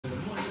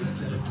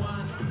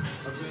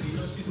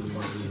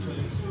I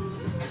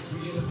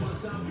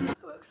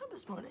woke up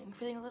this morning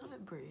feeling a little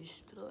bit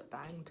bruised, a little bit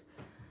banged,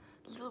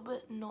 a little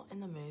bit not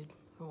in the mood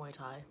for Muay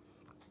Thai.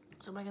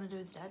 So what am I going to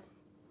do instead?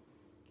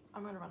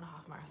 I'm going to run a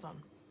half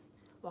marathon.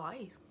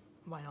 Why?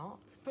 Why not?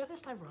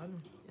 Furthest I've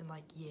run in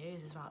like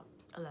years is about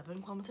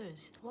 11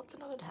 kilometers. What's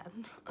another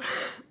 10?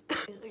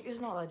 It's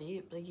not that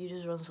deep. Like, you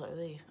just run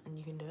slowly and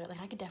you can do it.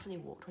 Like, I could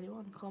definitely walk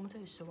 21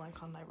 kilometers, so why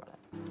can't I run it?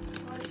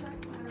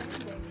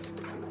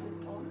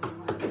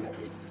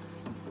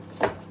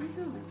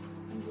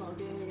 I'm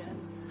vlogging again.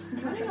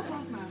 I'm running a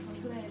half marathon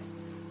today.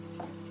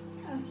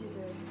 As you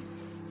do.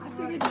 I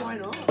figured why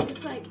not?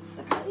 It's like,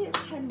 apparently it's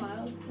 10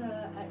 miles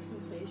to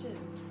Exmouth Station.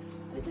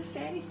 And it's a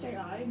fairly straight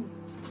line.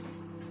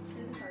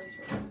 It is a very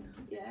straight line.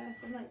 Yeah,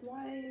 so I'm like,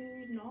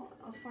 why not?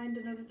 I'll find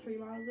another 3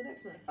 miles at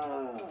Exmouth.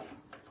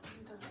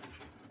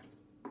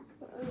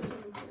 What are we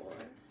looking for?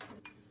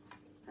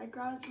 I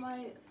grabbed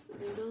my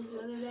noodles the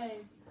other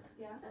day.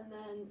 Yeah. And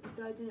then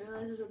I didn't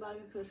realise there was a bag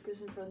of couscous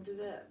in front of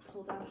it.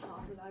 Pulled down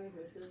half the bag of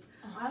couscous.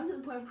 I was at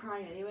the point of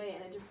crying anyway,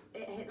 and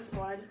it hit the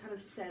floor. I just kind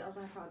of said, I was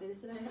like, I can't do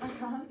this today. I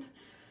can't.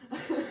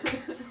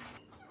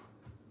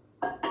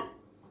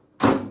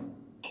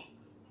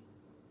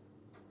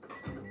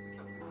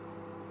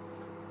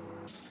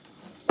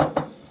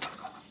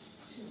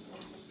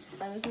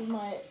 And this is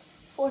my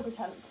 4th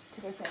attempt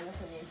to go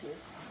famous on YouTube.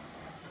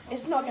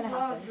 It's not gonna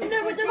happen.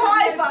 No, but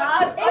my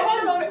bad!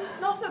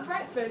 It's not for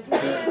breakfast.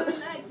 Maybe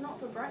an egg's not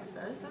for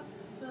breakfast,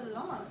 that's for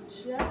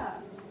lunch. Yeah.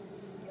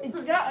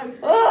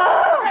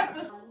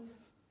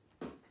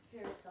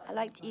 I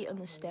like to eat on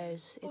the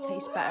stairs. It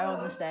tastes better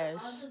on the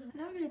stairs.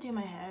 Now I'm gonna do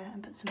my hair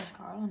and put some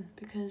mascara on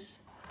because,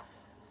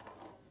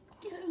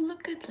 you know,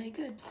 look good, play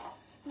good.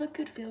 Look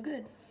good, feel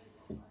good.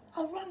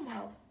 I'll run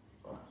well.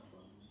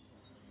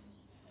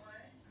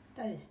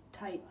 That is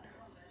tight.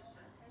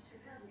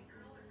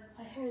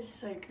 My hair is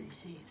so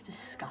greasy, it's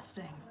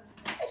disgusting.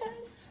 It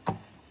is.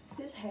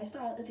 This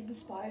hairstyle is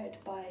inspired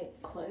by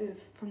Clove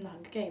from the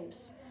Hunger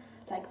Games.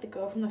 Like the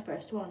girl from the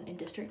first one in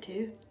District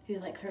 2 who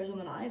like throws on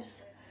the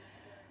knives.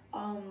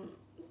 I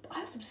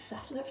was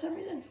obsessed with it for some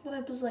reason when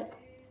I was like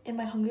in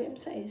my Hunger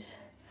Games phase.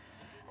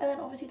 And then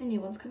obviously the new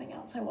one's coming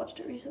out, so I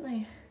watched it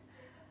recently.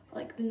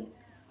 Like and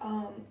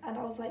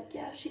I was like,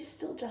 yeah, she's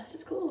still just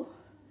as cool.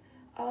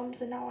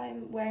 So now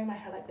I'm wearing my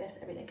hair like this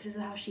every day because this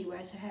is how she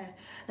wears her hair.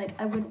 Like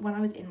when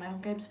I was in my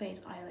Hunger Games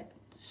phase, I like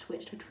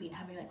switched between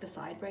having like the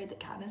side braid that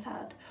Katniss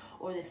had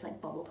or this like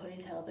bubble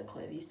ponytail that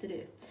Clove used to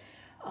do.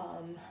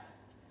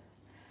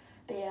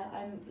 But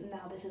yeah,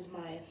 now this is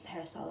my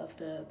hairstyle of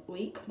the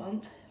week,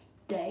 month,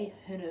 day,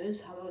 who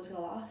knows how long it's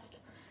gonna last.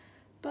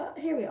 But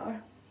here we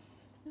are.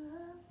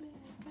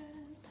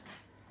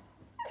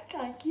 It's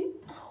kinda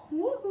cute.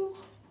 Woohoo!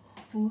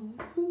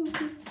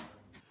 Woohoo!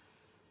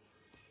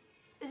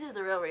 This is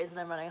the real reason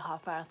I'm running a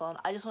half marathon.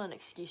 I just want an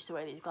excuse to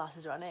wear these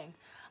glasses running.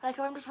 Like,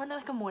 if I'm just running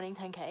like a morning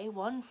 10k,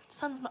 one,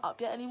 sun's not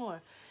up yet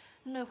anymore.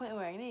 No point in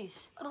wearing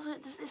these. And also,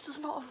 it's just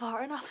not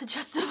far enough to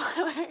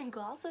justify wearing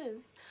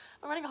glasses.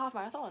 I'm running a half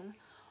marathon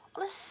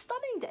on a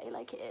stunning day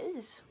like it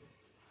is.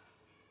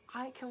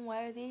 I can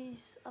wear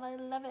these and I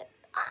love it.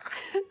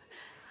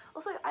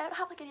 Also, I don't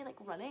have like any like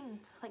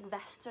running like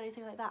vests or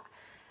anything like that.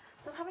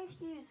 So I'm having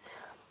to use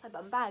my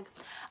bum bag.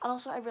 And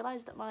also I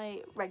realised that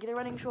my regular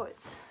running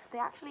shorts,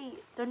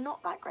 they're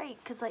not that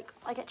great because like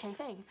I get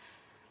chafing.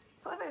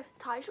 However,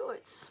 tie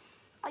shorts,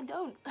 I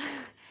don't.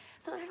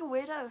 So I'm like a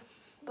weirdo,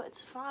 but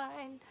it's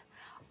fine.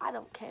 I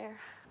don't care.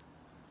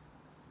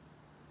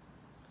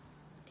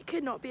 It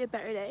could not be a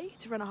better day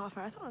to run a half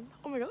marathon.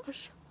 Oh my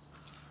gosh.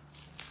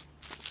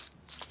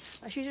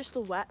 My shoes are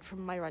still wet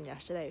from my run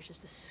yesterday, which is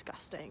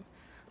disgusting.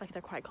 Like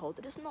they're quite cold.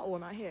 It is not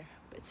warm out here,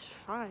 but it's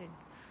fine.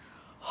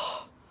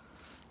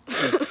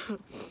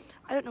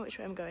 I don't know which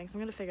way I'm going, so I'm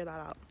gonna figure that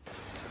out.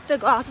 The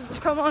glasses have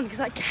come on because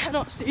I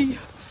cannot see.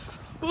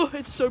 Oh,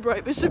 it's so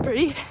bright, but it's so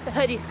pretty. The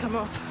hoodie's come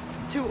off.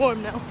 Too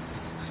warm now.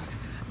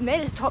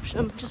 Made it to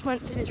Topsham, just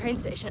went through the train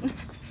station.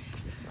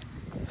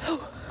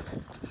 Oh,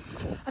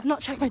 I've not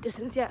checked my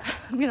distance yet.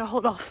 I'm gonna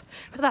hold off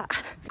for that.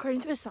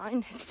 According to a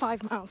sign, it's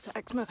 5 miles to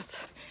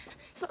Exmouth.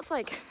 So that's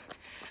like,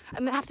 I'm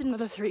gonna have to do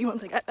another 3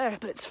 once I get there,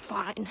 but it's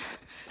fine.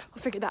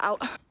 I'll figure that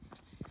out.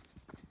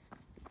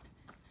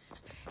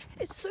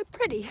 It's so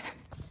pretty.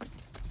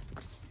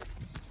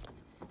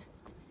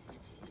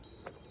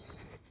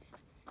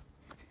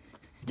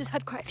 Just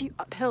had quite a few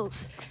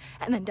uphills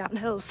and then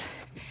downhills.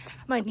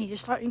 My knees are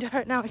starting to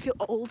hurt now, I feel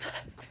old.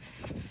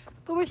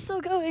 But we're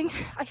still going,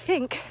 I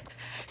think.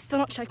 Still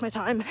not checked my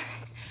time.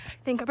 I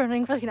think I'm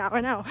running for like an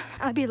hour now.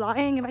 I'd be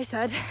lying if I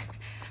said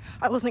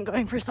I wasn't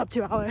going for a sub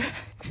 2 hour.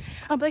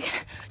 I'm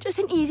like, just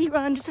an easy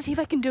run just to see if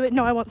I can do it.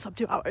 No, I want sub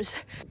 2 hours.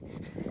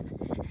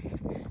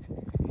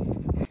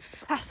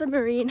 Past the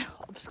marine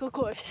obstacle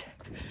course.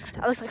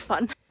 That looks like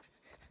fun.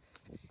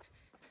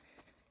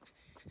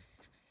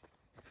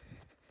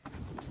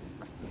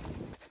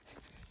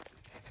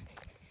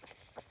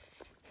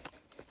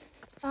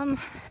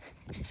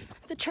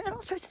 The trail I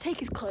was supposed to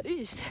take is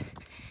closed.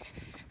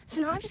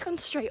 So now I've just gone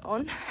straight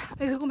on.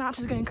 My Google Maps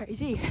is going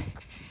crazy.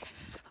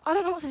 I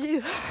don't know what to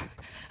do.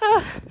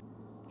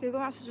 Google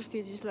Maps just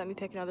refuses to let me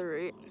pick another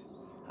route.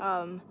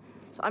 So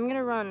I'm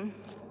gonna run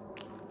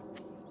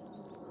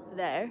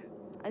there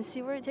and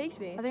see where it takes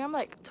me. I think I'm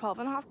like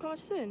 12.5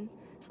 kilometers in.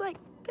 It's like,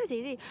 it's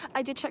easy.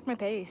 I did check my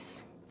pace.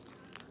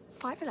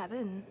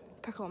 5:11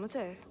 per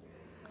kilometer.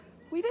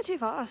 Wee bit too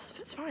fast,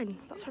 but it's fine.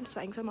 That's why I'm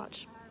sweating so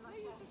much.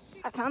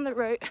 I found the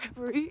route,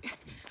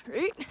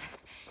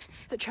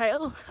 the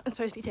trail I'm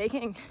supposed to be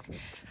taking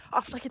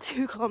after like a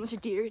 2-kilometer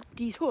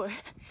detour.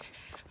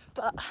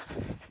 But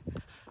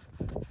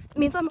it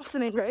means I'm off the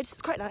main road.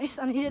 It's quite nice,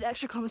 and I needed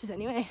extra kilometers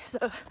anyway,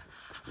 so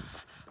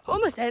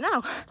almost there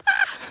now.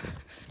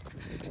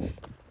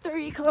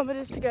 3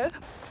 kilometers to go.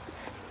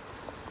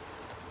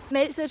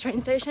 Made it to the train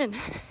station,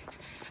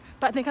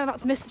 but I think I'm about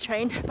to miss the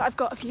train, but I've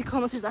got a few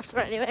kilometers left to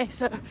run anyway,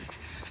 so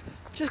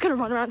just gonna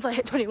run around until I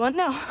hit 21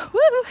 now.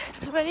 Woo!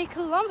 20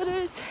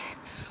 kilometers.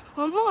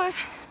 One more.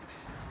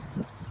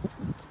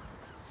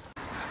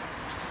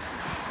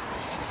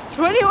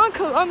 21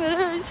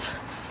 kilometers.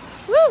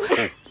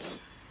 Woo!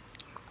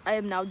 I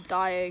am now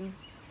dying.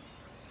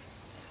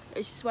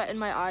 There's sweat in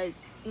my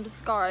eyes. The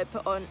mascara I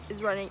put on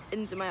is running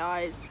into my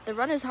eyes. The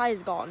runner's high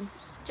is gone.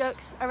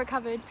 Jokes, I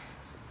recovered.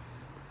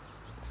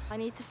 I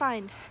need to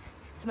find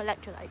some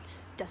electrolytes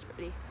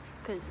desperately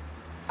because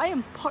I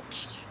am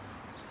parched.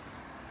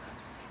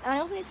 And I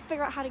also need to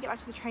figure out how to get back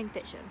to the train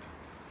station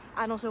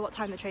and also what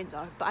time the trains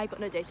are, but I got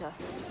no data.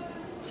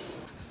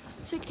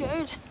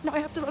 Secured. Now I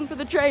have to run for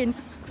the train.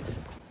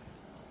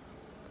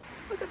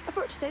 Oh good, I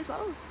forgot to say as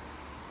well.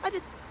 I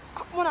did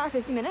 1 hour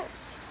 50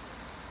 minutes.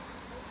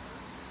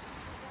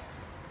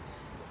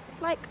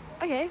 Like,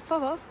 okay,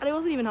 fuck off. And it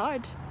wasn't even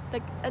hard.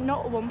 Like, and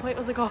not at one point I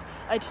was like, oh,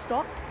 I'd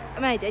stop. I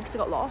mean, I did because I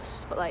got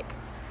lost, but like,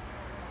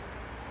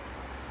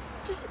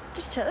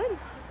 just chilling.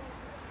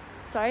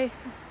 Sorry.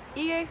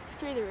 Ego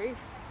through the roof.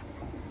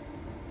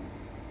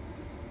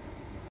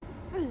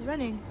 I was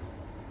running.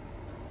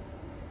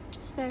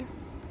 Just there.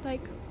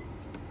 Like,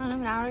 I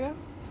don't know, an hour ago.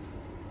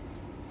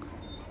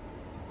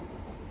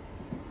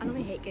 I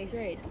normally hate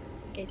Gatorade,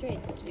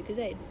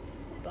 Lucozade,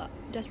 but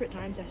desperate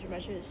times, desperate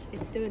measures,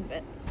 it's doing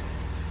bits.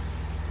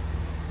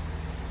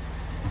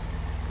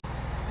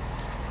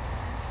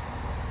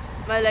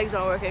 My legs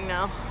aren't working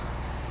now.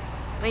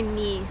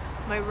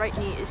 My right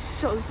knee is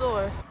so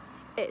sore.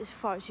 It is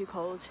far too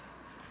cold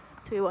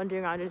to be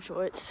wandering around in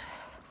shorts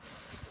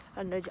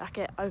and no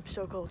jacket. I'm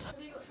so cold.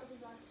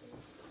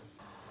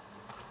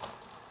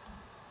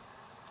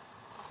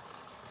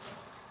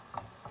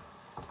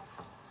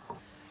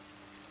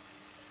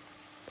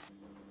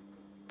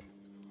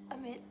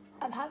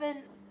 I'm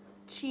having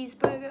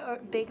cheeseburger or a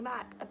Big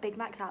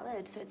Mac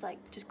salad. So it's like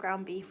just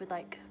ground beef with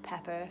like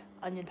pepper,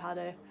 onion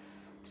powder,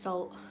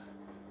 salt,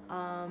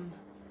 and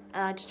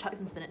I just chucked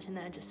some spinach in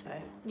there just for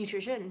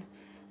nutrition.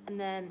 And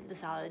then the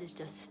salad is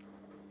just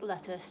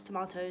lettuce,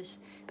 tomatoes,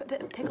 put a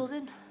bit of pickles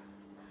in,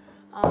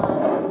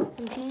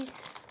 some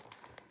cheese,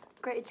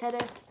 grated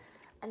cheddar,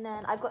 and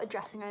then I've got a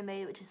dressing I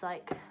made which is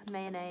like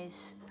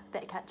mayonnaise, a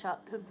bit of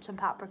ketchup, some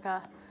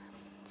paprika,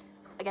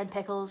 again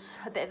pickles,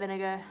 a bit of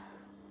vinegar.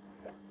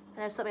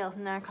 And there's something else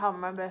in there, I can't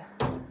remember.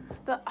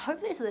 But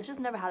hopefully it's delicious,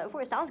 never had it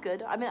before, it sounds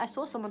good. I mean, I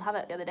saw someone have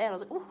it the other day and I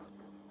was like, oh,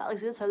 that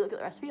looks good, so I looked at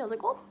the recipe, I was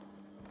like, oh,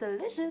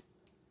 delicious.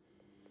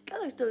 That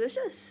looks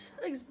delicious.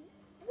 That looks,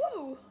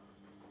 whoa.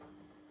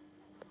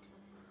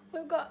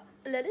 We've got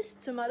lettuce,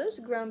 tomatoes,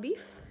 ground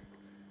beef,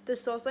 the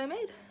sauce I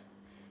made,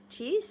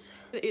 cheese.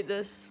 I'm gonna eat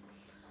this.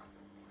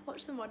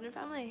 Watch the Modern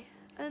Family.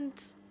 And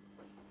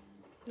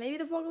maybe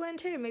the vlog will end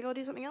too, maybe I'll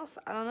do something else,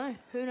 I don't know,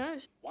 who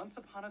knows. Once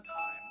upon a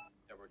time,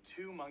 there were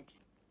 2 monkeys.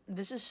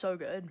 This is so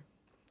good.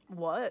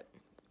 What?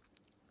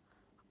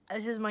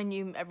 This is my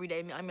new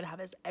everyday meal. I'm gonna have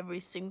this every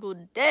single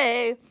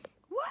day.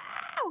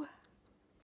 Wow!